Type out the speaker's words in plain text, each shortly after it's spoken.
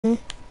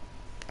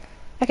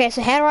Okay,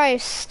 so how do I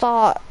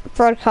start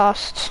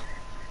broadcast?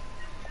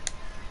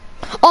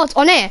 Oh, it's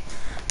on air.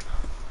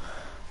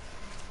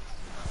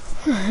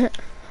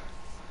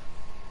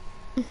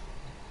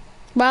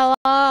 Well,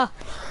 I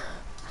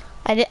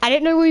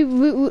didn't know we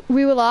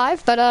were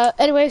live, but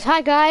anyways,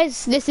 hi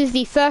guys. This is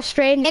the first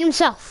strain in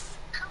himself.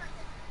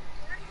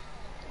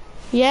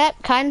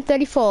 Yep,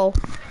 Kynan34.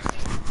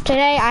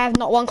 Today I have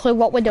not one clue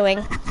what we're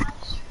doing.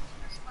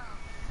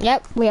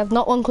 Yep, we have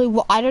not one clue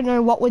what. I don't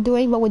know what we're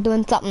doing, but we're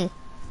doing something.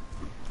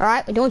 All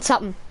right, we're doing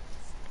something.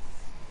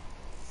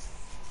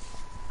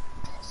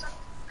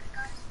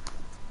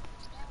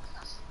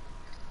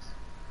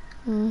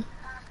 Hmm.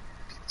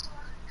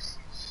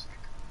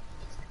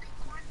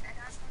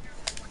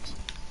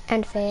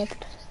 And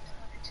fabbed.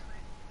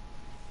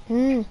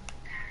 Hmm.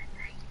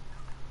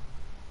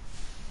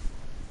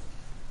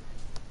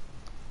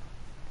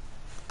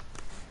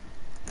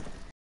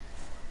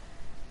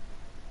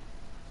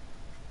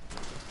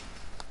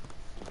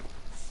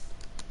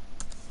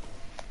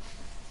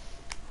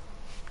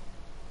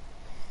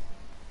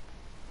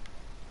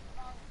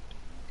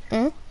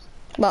 Hmm.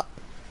 Well.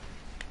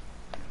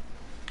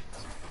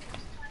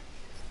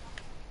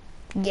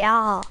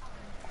 Yeah.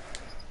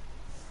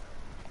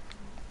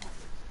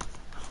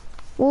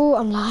 Oh,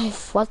 I'm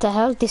live. What the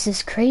hell? This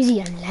is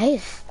crazy. I'm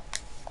live.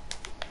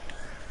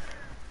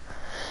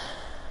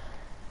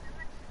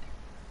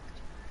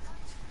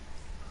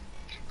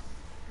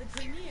 The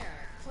Premier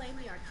claimed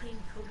the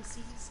arcane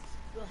codices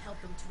will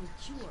help them to a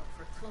cure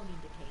for cloning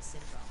decay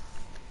syndrome.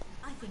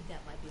 I think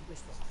that might be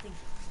wishful thinking.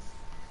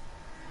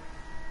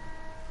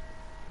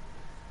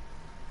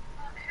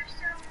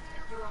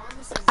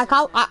 I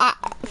can't.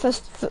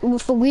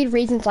 For weird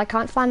reasons, I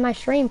can't find my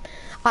stream.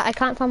 I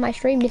can't find my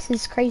stream. This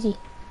is crazy.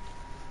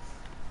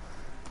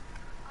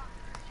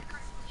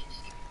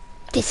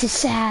 This is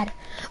sad.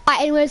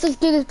 Alright, anyways, let's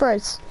do this,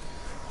 bros.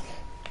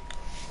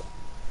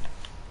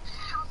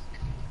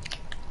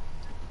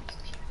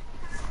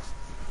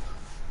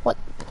 What?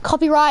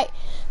 Copyright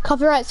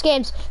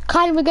scams.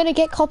 Kind of, we're gonna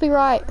get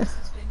copyright.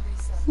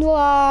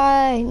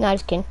 Why? No,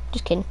 just kidding.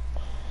 Just kidding.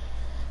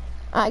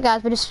 Alright,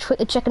 guys, we're just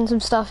checking some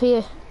stuff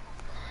here.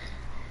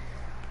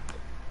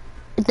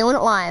 Doing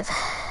it live.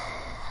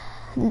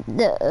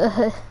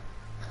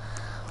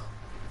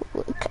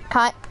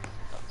 Cut.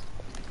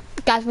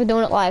 Guys, we're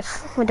doing it live.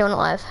 We're doing it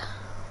live.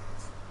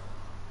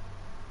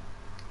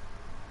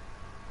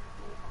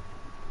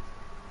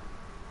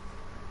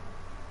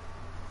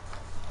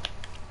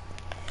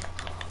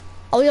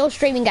 Are we all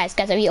streaming, guys?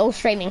 Are we all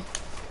streaming?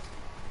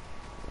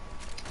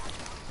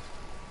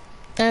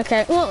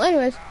 Okay, well,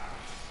 anyways.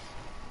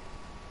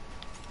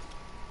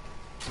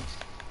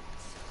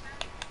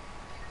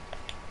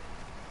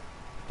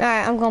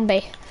 Alright, I'm gonna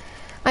be.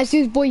 I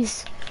see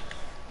boys.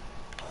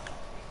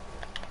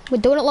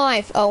 We're doing it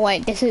live. Oh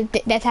wait, that's a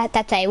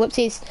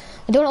whoopsies.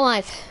 We're doing it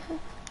live.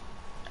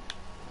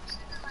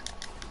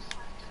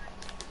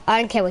 I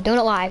don't care, we're doing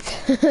it live.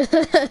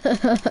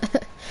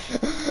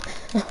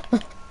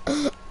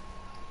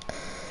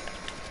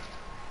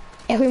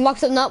 If we muck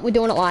something up, we're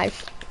doing it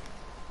live.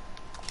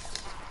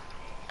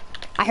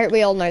 I heard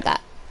we all know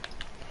that.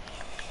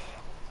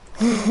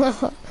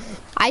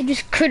 I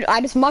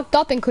just mucked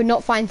up and could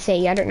not find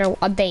C. I don't know,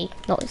 a B,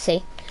 not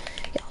C.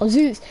 Yeah, I'll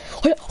do this.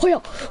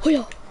 Hoya.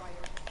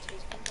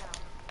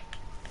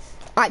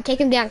 Alright, take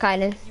him down,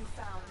 Kynan.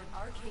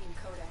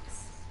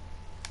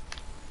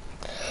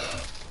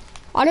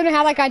 I don't know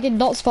how that guy did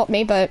not spot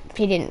me, but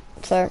he didn't,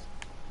 so.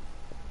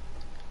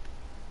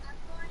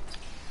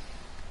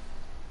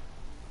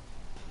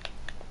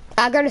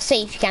 I'll go to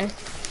C if you can.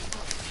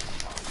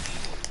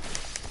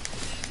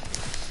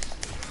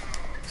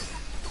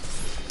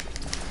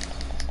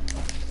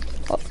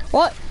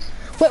 What?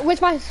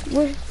 Where's my...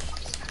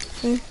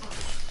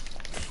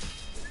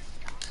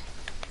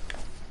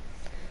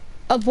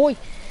 Oh boy.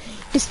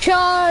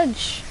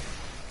 Discharge!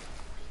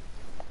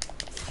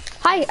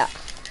 Hi.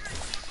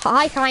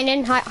 Hi,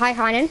 Kynan. Hi,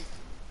 Kynan.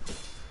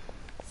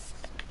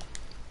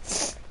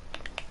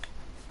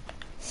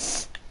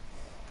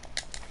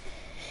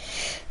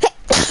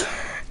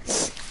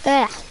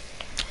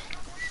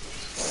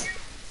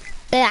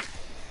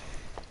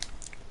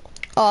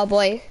 Oh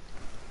boy.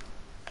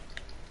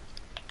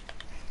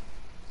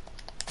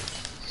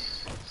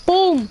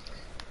 Boom!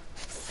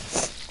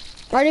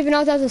 I don't even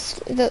know if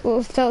that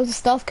was a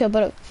stealth kill,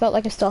 but it felt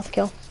like a stealth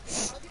kill.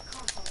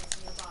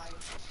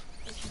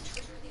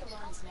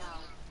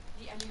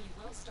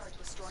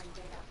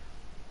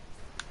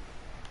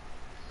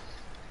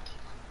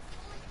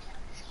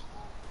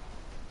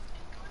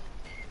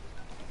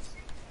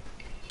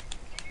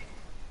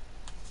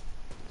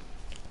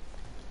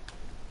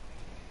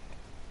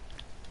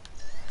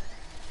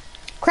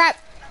 Crap!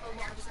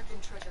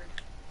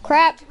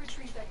 Crap!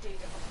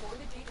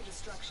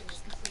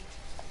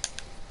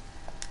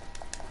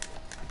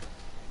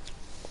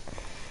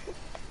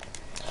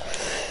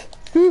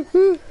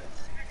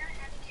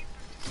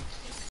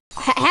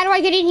 How do I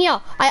get in here?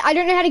 I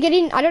don't know how to get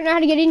in. I don't know how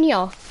to get in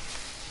here.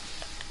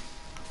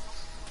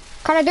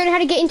 I don't know how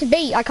to get into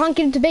B. I can't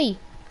get into B.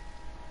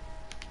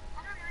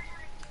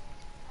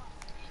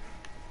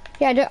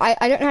 Yeah,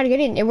 I don't know how to get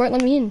in. It won't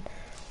let me in.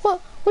 What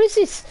is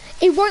this?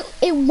 It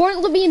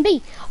won't let me in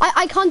B.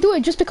 I can't do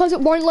it just because it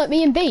won't let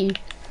me in B.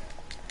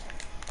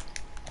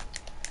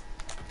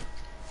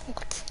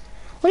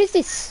 What is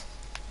this?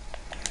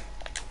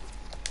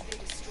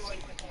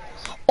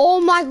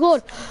 Oh my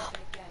god.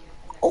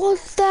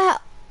 What's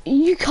that?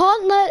 You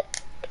can't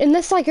let,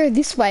 unless I go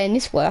this way and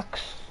this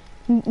works.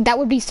 That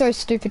would be so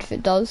stupid if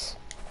it does.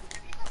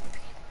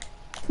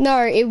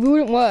 No, it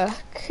wouldn't work.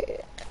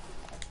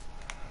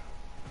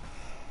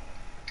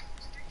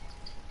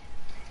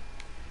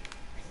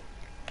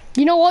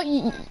 You know what?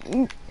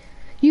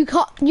 You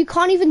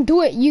can't even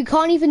do it. You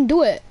can't even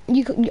do it.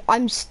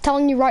 I'm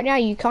telling you right now,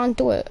 you can't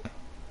do it.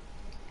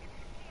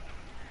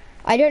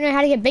 I don't know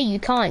how to get B. You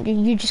can't.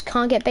 You just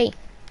can't get B.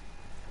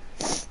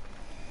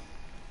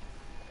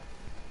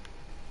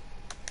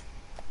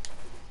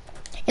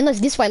 Unless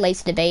this way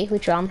leads to B,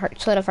 which I'm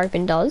sort of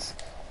hoping does.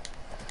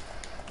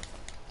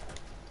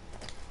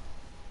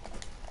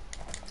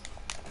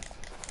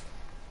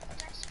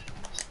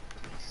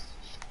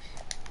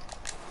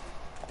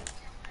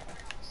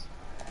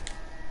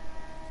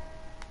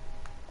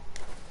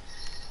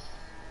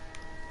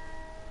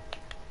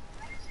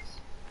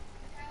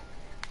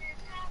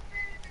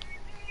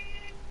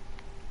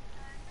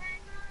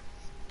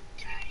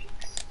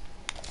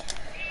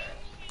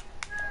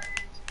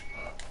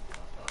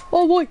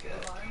 Oh boy!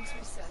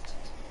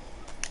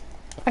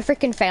 I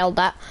freaking failed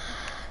that.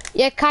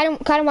 Yeah, kind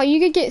of while you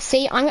could get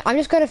C, I'm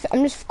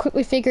just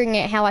quickly figuring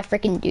out how I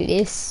freaking do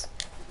this.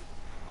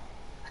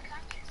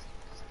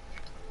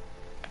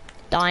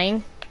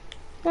 Dying.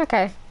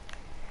 Okay.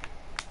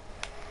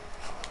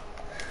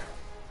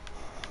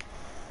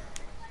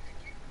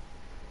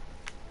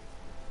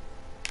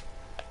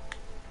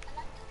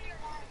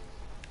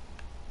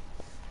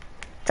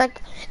 It's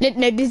like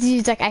no, this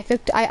is like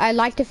I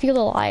like to feel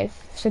alive,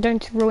 so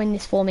don't ruin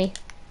this for me.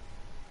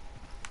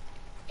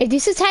 If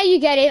this is how you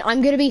get in,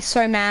 I'm gonna be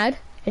so mad.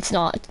 It's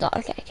not.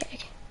 Okay.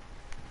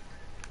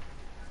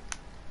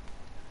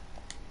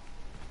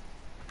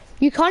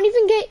 You can't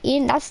even get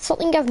in. That's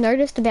something I've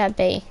noticed about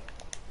B.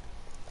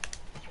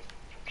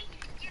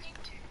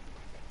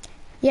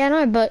 Yeah, I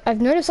know, but I've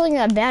noticed something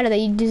about it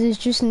that there's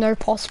just no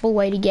possible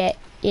way to get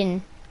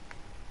in.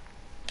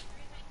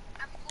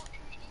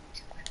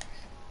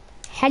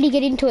 How do you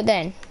get into it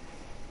then?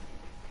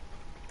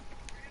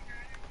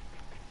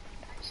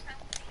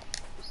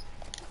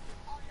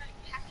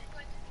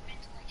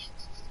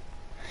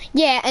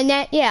 Yeah, and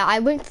I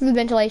went through the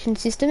ventilation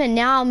system and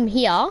now I'm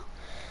here,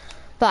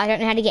 but I don't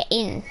know how to get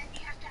in.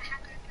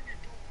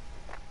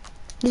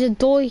 There's a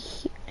door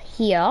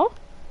here,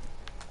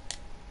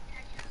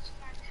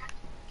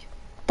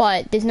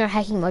 but there's no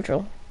hacking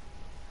module.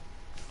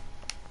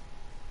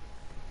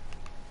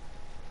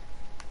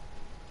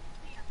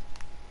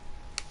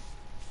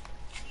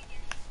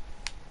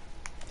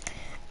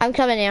 I'm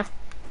coming now.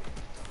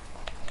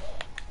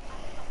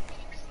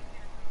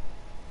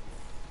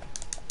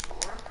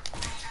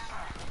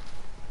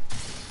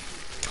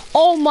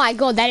 Oh my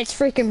god, that is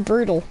freaking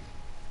brutal.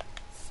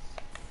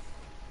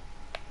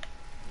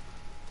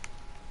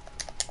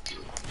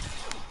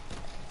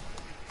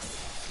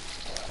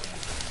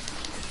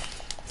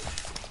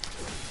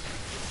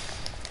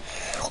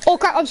 Oh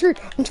crap, I'm screwed.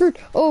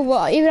 Oh,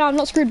 well, even though I'm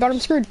not screwed, but I'm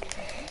screwed.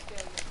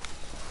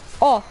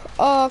 Oh,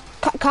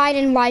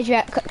 Kynan,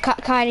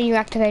 Kynan, you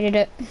activated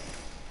it.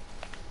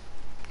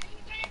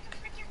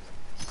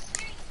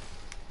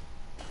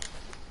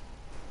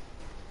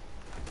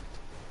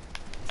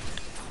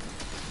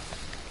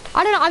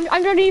 I don't know,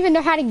 I don't even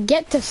know how to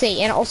get to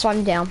C, and also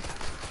I'm down.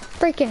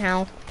 Freaking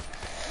hell.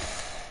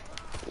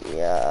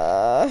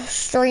 Yeah,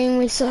 stream,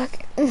 we suck.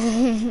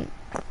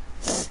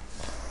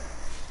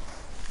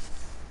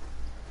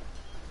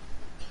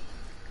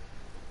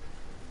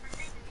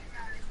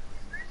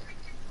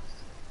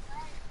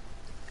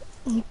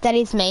 That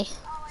is me.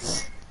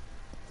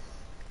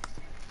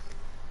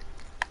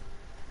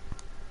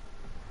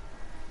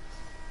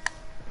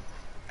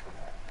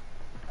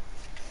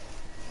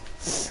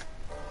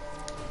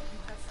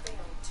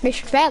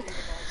 Mission failed.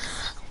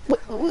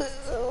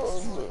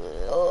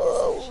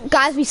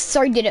 Guys, we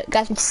so did it.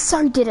 Guys, we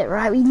so did it,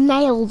 right? We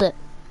nailed it.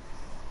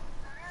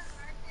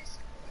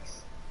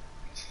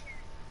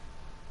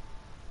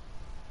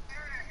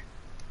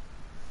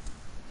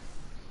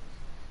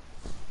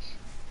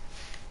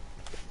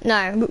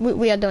 No,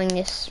 we are doing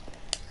this.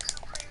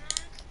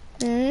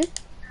 Hmm?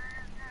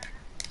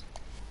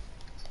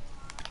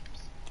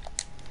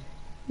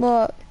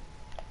 What?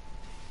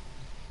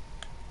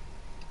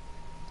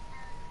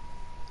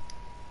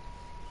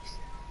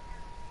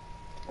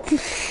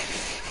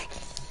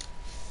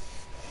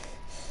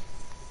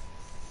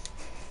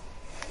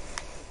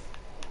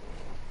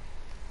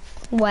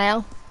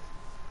 Well.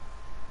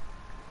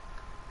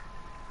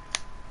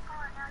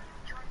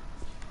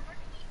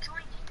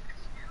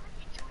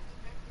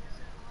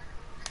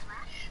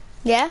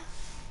 Yeah?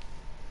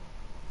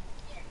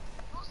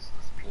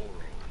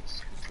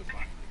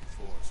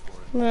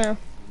 Yeah.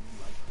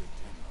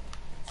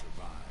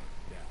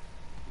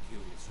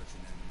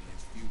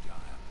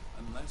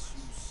 Unless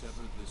you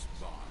sever this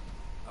bond,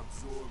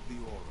 absorb the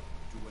aura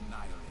to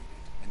annihilate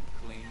it and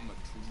claim a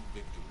true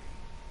victory.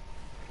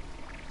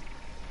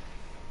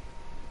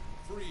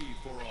 Free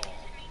for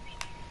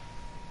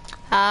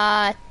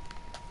all.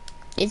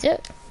 Is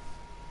it?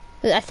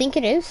 I think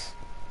it is.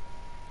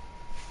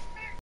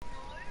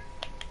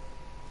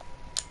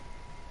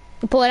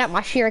 I'm pulling out my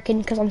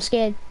shuriken because I'm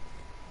scared.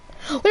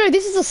 Wait, no,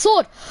 this is a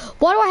sword.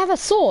 Why do I have a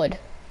sword?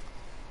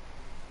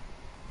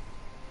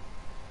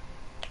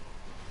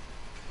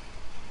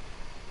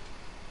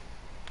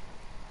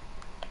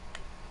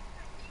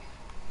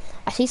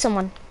 I see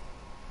someone.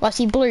 Oh, I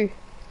see blue.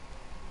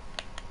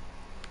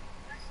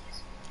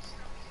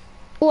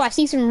 Oh, I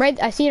see some red.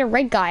 I see a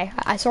red guy.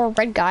 I saw a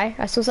red guy.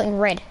 I saw something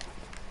red.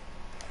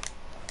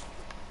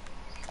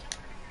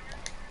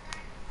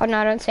 Oh no,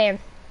 I don't see him.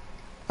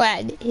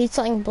 Wait, he's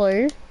something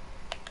blue.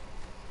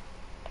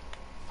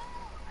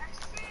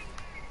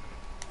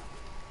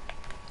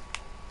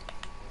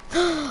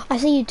 I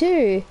see you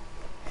too.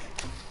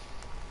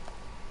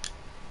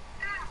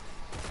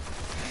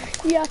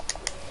 Yeah.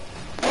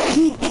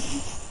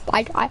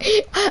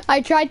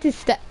 I tried to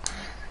step.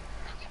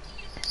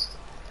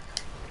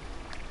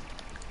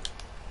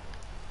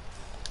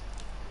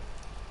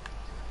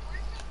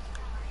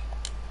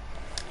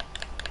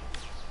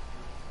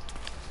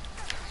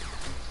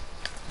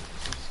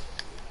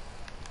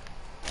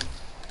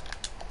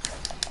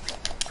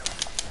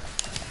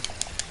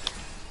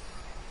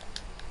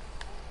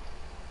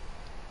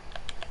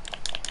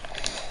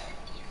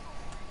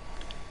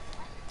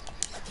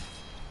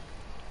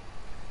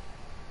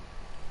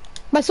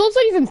 My sword's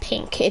not even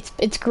pink.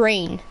 It's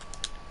green.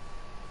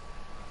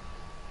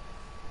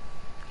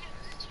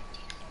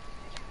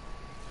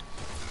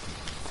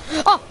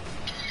 Oh.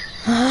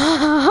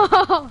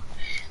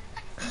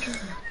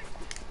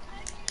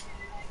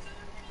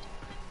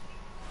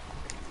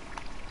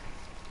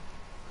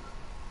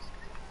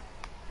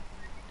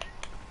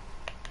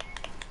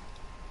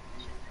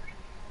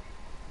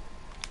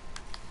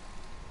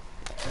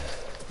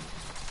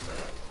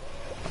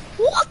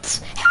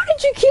 What? How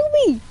did you kill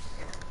me?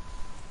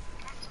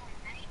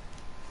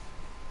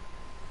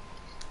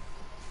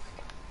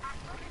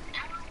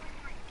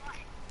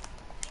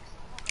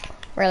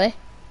 Really?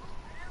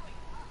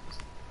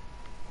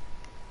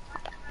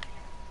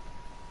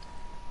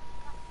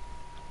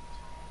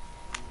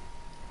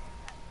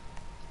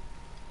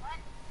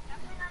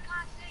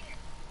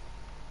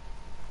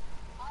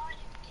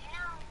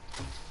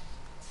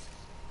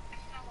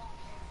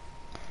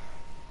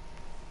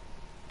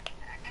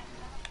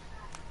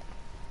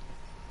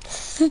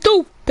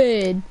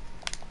 Stupid.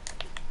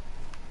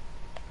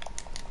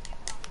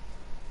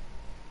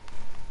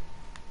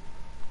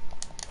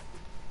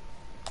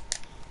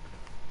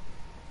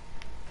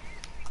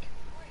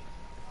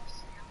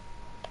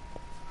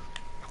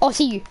 Oh, I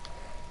see you.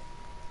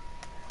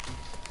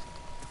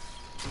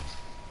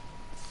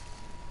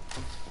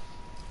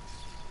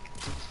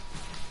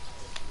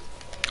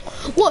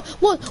 What?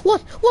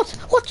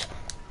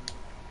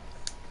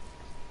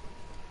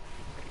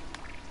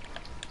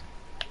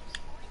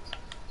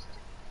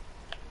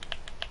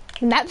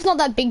 The map's not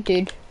that big,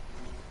 dude.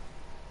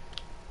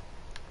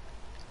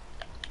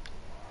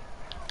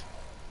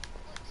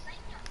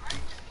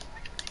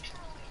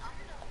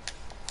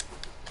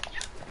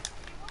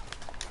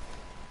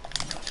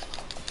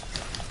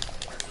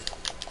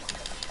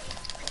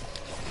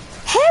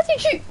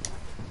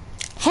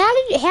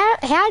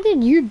 How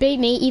did you beat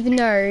me even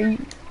though...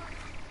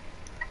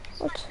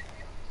 What?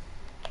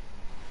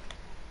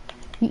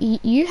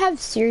 You have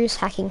serious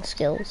hacking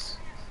skills.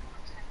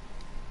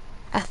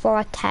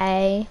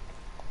 Authority.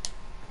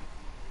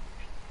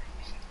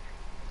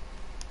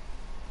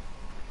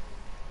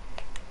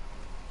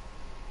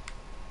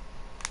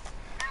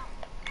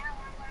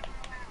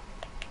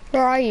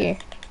 Where are you?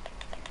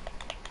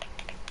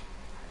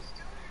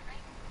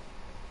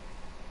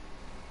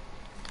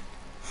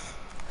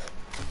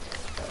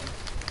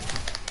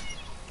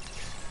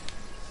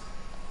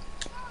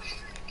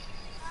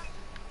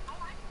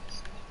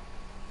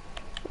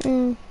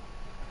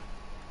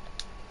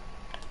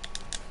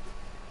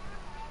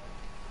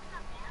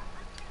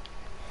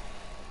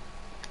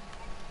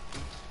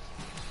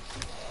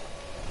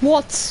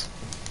 What?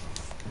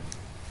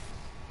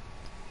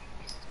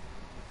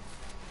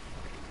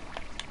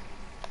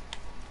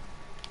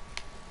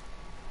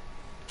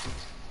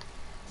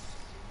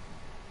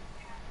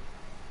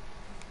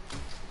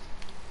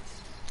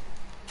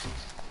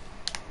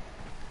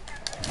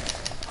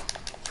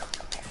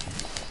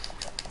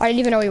 I didn't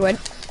even know you would.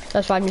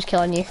 That's why I'm just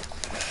killing you.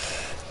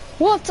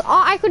 What?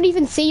 I couldn't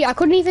even see you. I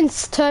couldn't even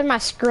turn my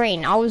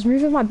screen. I was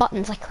moving my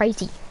buttons like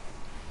crazy.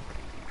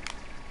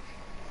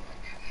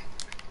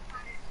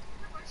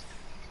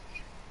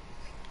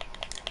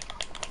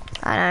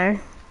 I know.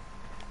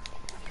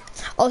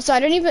 Also, I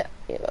don't even.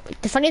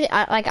 The funny thing,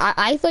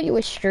 I thought you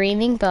were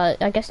streaming,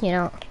 but I guess you're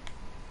not.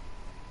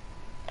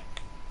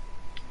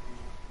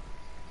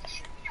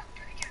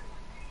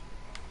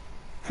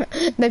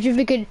 Maybe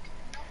we could.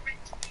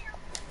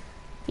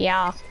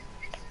 Yeah.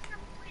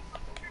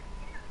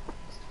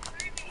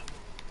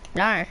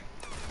 No.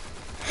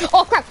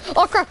 Oh crap!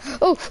 Oh crap!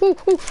 Oh, ooh,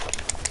 ooh.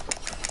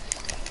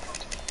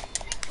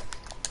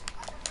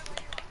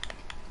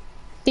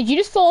 Did you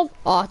just fall?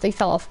 Oh, they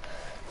fell off.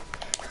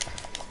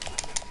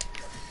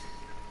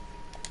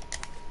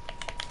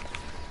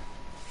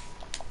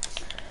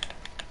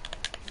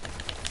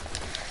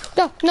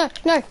 No, no,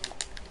 no.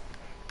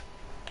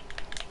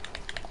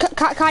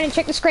 Can't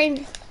check the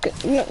screen.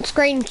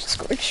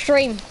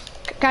 Stream.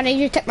 Can't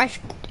you check my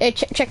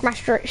check my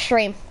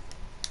stream?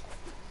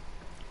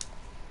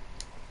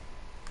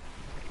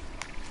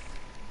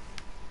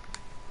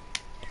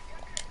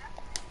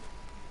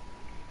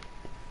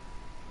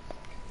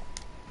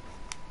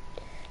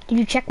 Did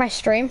you check my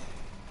stream?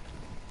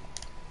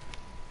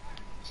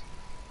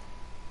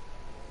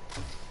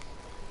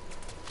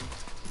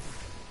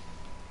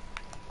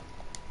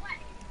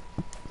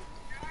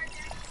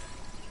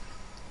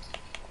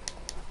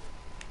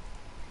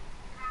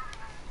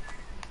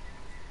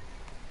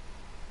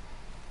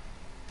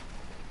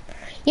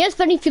 Yeah, it's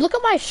funny. If you look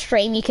at my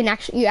stream,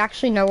 you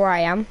actually know where I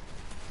am.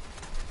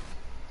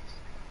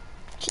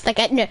 Like,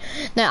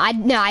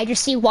 I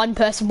just see one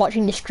person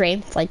watching the stream.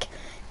 It's like,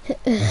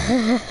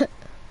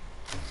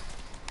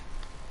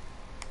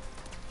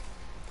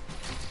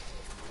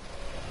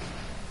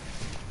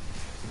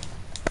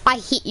 I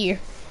hit you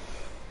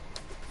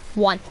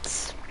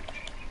once.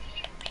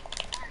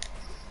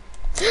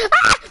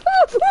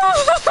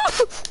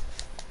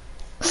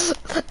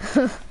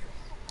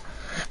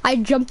 I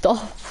jumped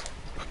off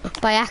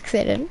by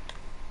accident.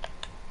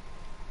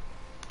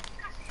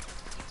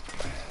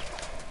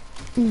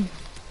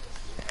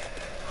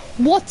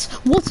 What?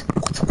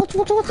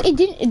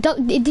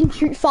 It didn't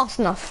shoot fast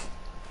enough.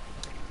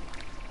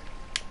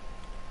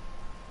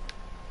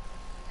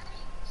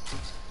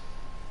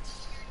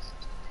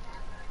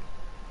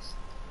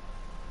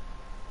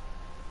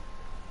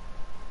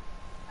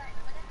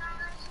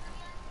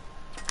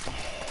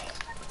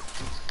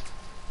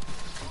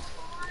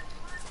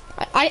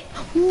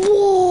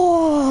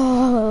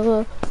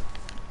 Whoa!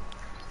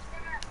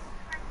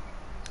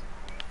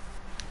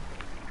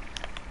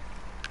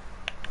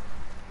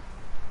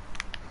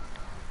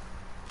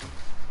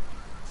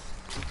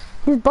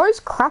 This bow's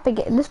crap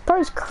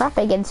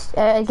against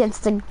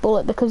the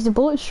bullet because the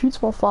bullet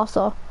shoots more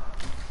faster.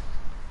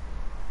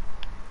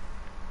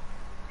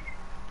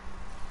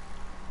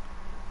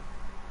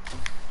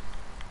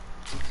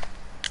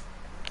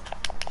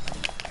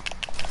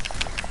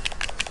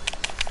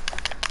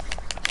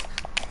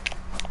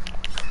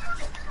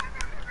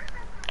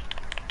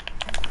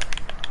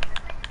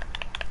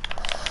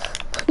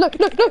 Look,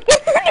 no,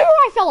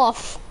 I fell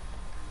off.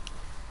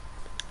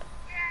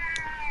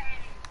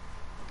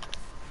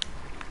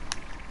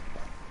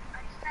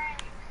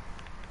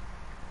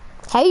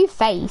 How you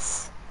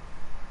face?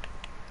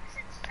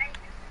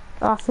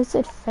 Oh, I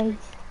said face.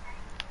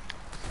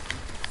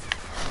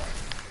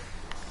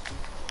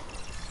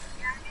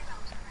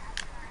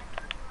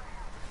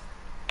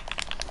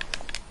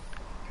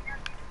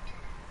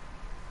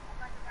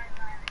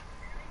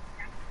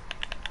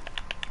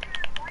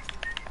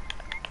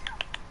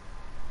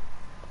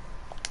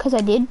 Cause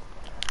I did.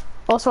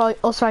 Also,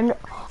 I'm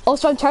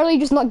totally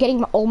just not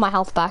getting all my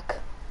health back.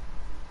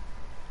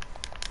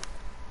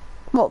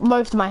 Well,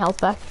 most of my health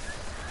back.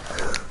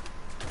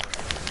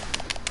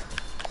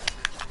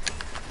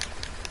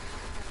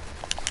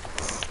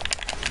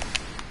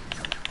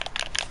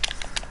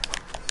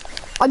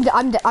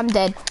 I'm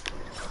dead.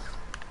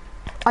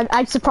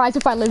 I'm surprised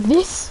if I live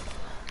this.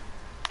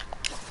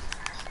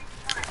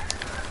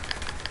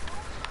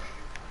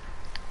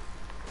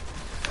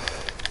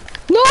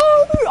 No!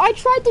 I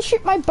tried to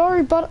shoot my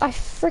bow, but I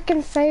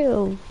frickin'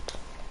 failed.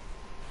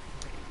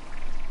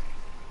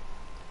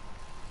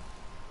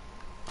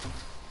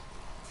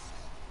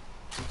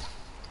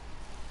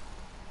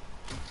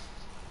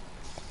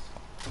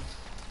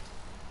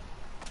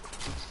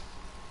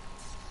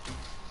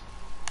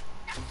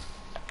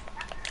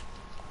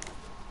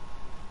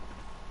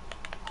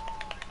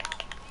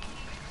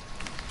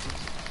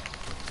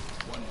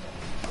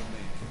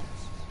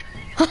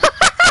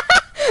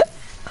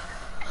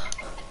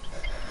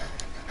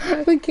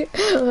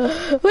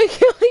 We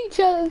killed each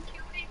other.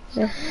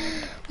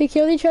 We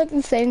killed each other at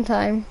the same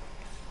time.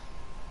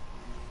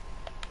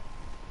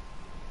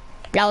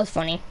 That was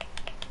funny.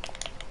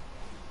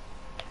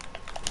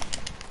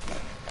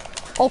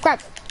 Oh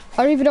crap!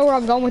 I don't even know where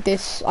I'm going with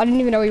this. I didn't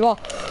even know where you are.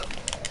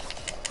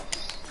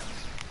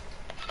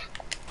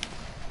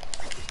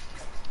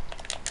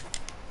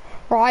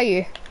 Where are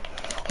you?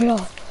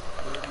 Where?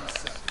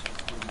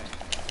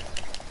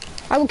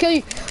 I will kill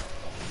you.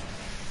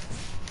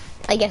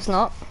 I guess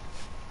not.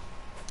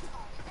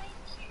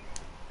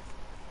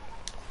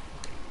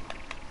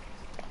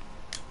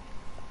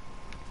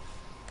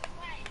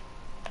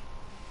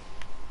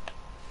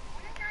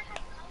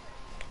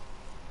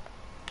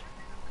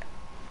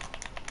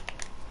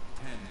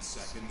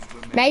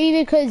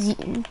 Maybe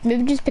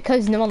just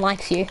because no one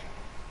likes you.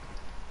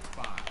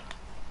 5,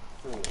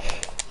 4, 3,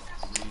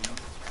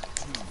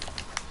 2,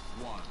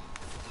 1.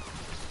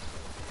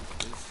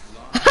 This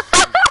lies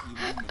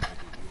illuminated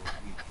your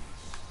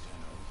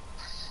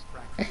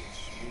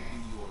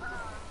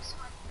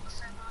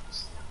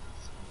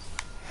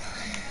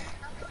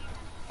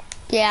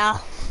Yeah.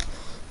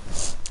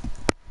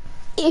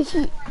 If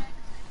you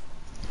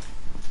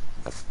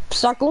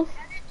circle.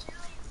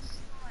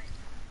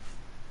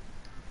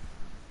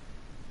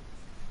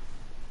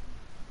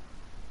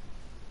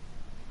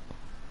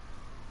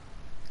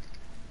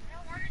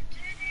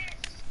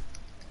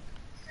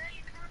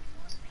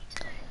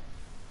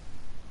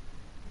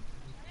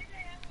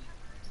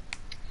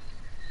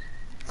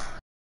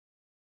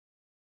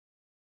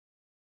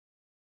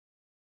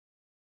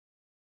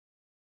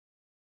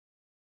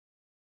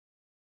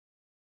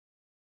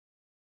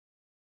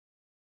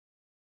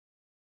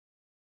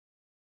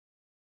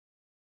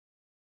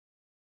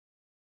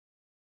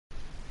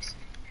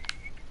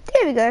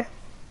 There we go.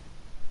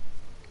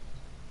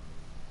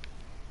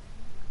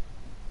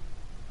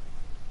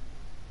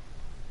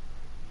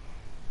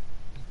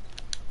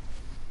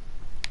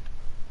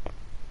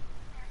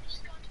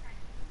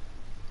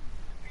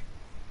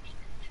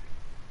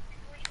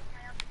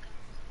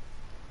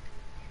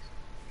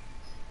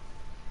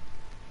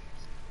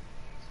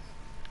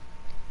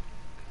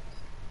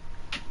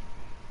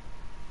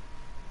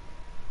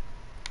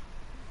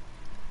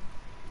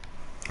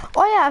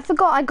 Oh yeah, I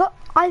forgot.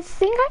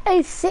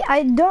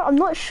 I'm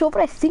not sure,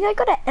 but I think I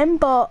got an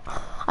ember.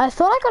 I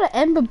thought I got an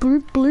ember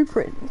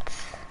blueprint.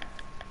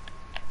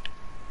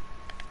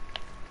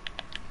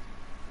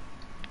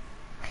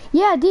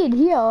 Yeah, I did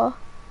here.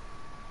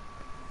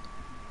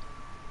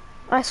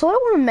 I sort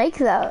of want to make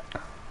that.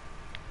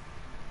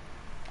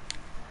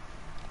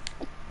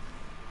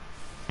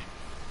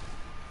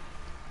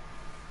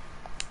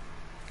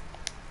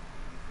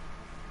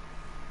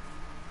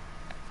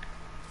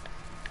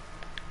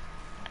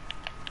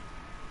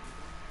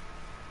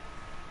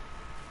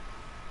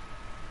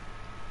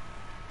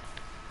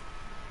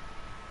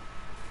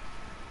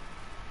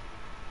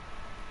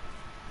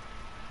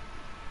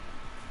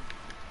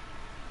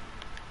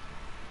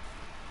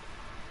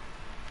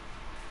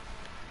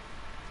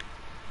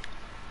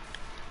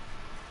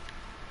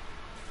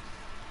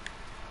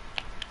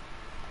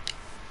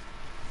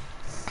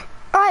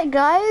 Alright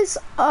guys,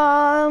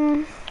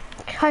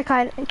 hi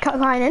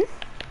Kynan.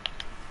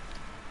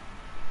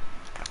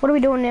 What are we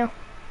doing now?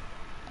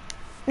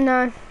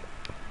 No.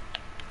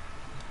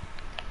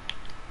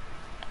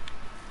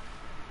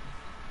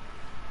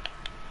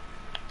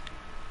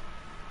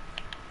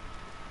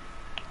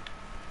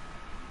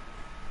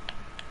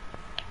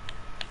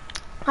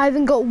 I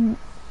haven't got...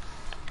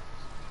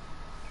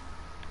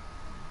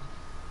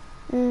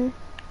 Yeah,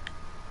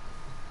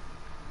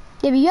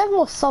 but you have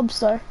more subs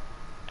though.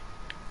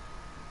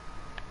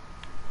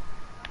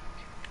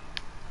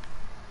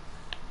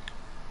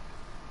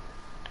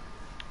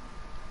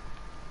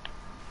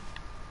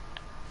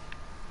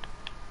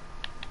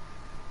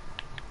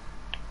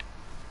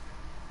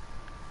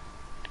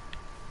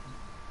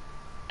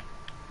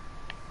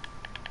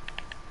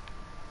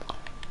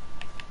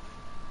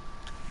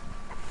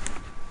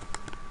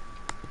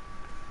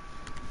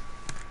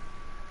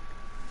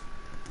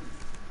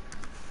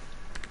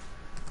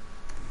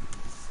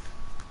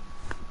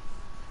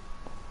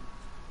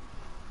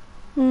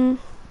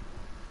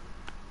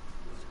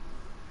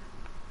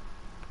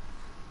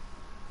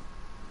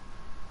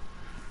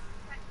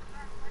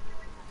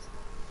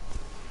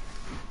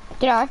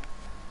 Did I?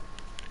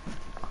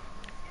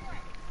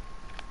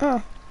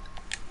 Oh.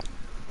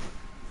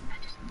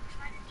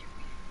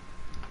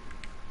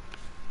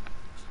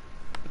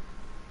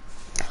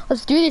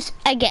 Let's do this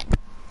again.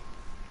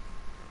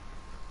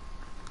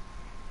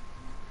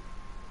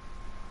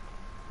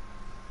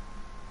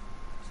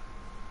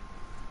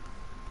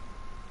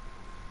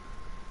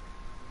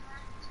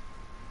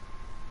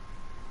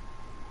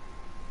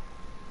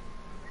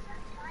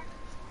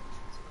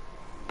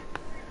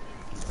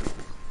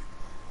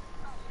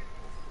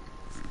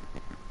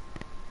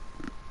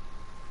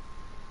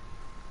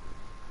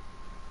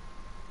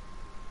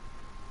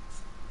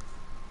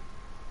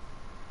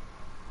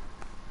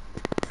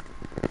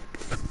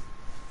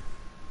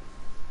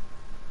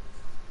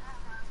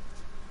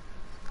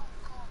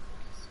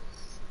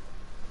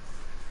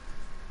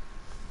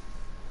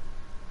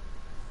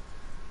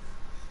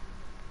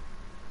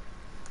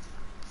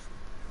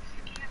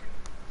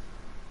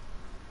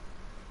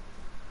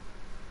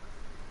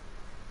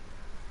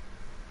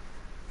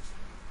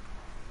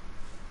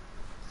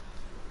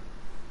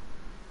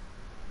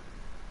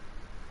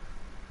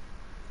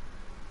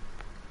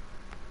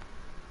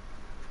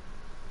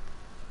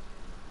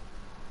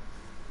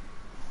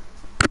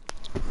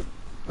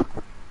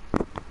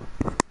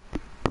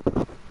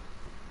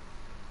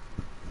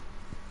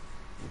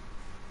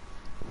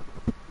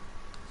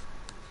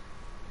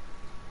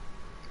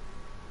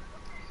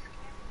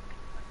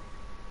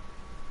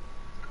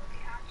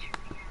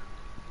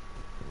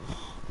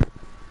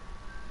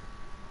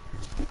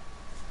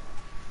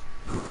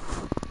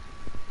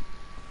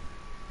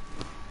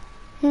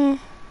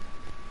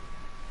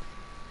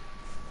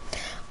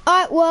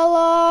 Alright,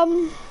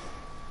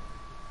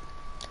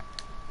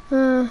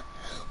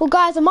 well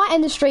guys, I might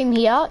end the stream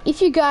here.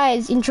 If you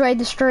guys enjoyed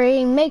the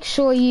stream, make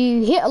sure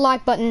you hit a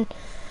like button,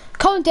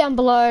 comment down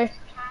below,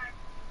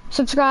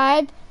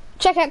 subscribe,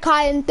 check out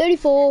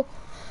Kynan34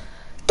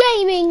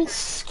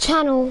 Gaming's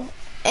channel,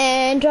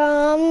 and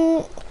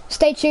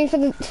stay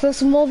tuned for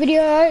some more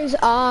videos.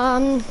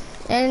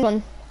 And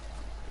one.